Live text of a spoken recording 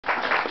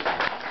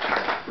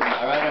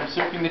I'm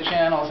surfing the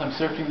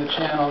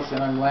channels,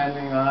 and I'm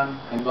landing on...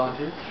 And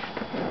volunteer?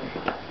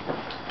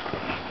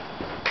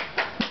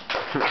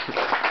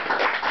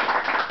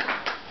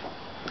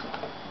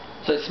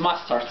 So it's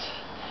mustard.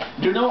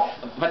 Do you know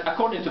that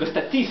according to the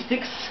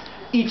statistics,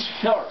 each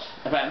third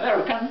of an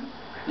American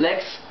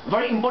lacks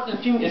very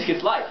important thing in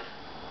his life?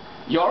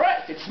 You're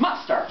right, it's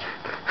mustard.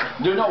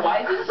 Do you know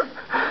why it is?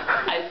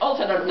 I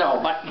also don't know,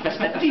 but the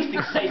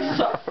statistics say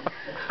so.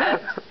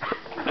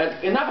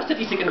 And another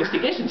statistical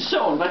investigation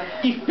shown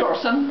that if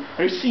person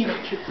received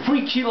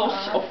 3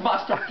 kilos of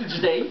mustard each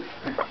day,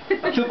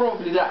 he'll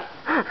probably die.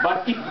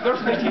 But if the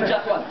person receives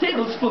just 1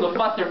 tablespoon of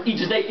mustard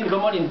each day in the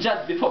morning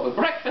just before the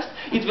breakfast,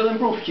 it will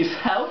improve his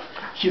health,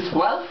 his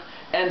wealth,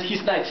 and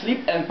his night's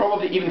sleep, and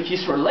probably even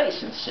his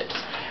relationships.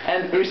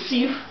 And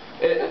receive,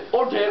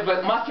 order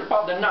the mustard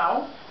powder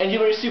now, and you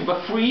will receive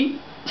the free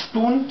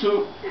spoon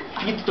to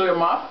feed to your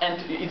mouth, and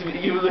it will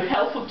be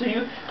helpful to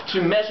you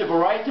to measure the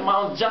right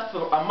amount, just the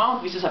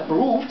amount which is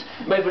approved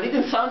by the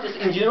leading scientists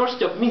in the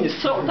University of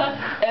Minnesota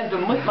and the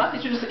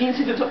Massachusetts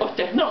Institute of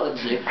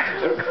Technology.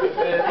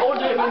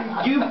 Order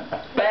the new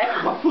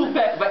pack, the full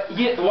pack,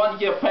 the 1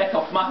 year pack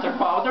of mustard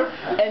powder,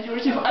 and you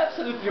receive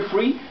absolutely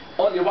free,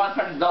 only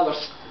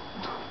 $100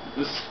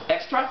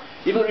 extra.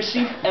 You will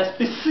receive a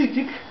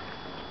specific,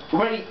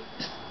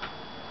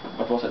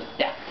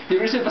 you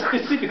receive a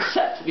specific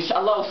set which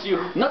allows you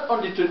not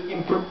only to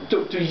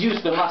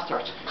use the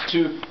mustard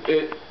to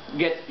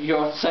get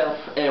yourself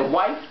a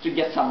wife, to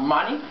get some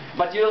money,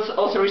 but you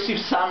also receive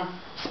some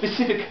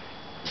specific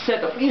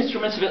set of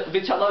instruments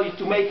which allow you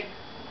to make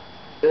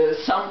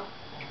some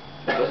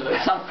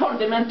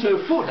condiment to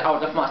food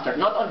out of mustard,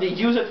 not only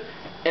use it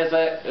as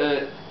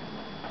a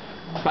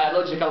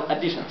biological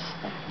additions.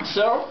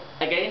 So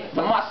again,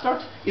 the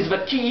mustard is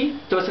the key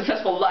to a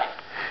successful life.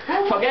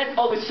 Forget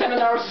all these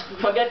seminars,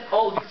 forget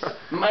all these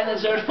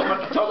managers for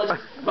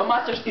marketologists. The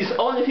mustard is the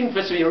only thing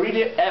that we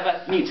really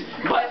ever need.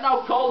 Buy it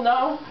now, call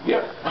now.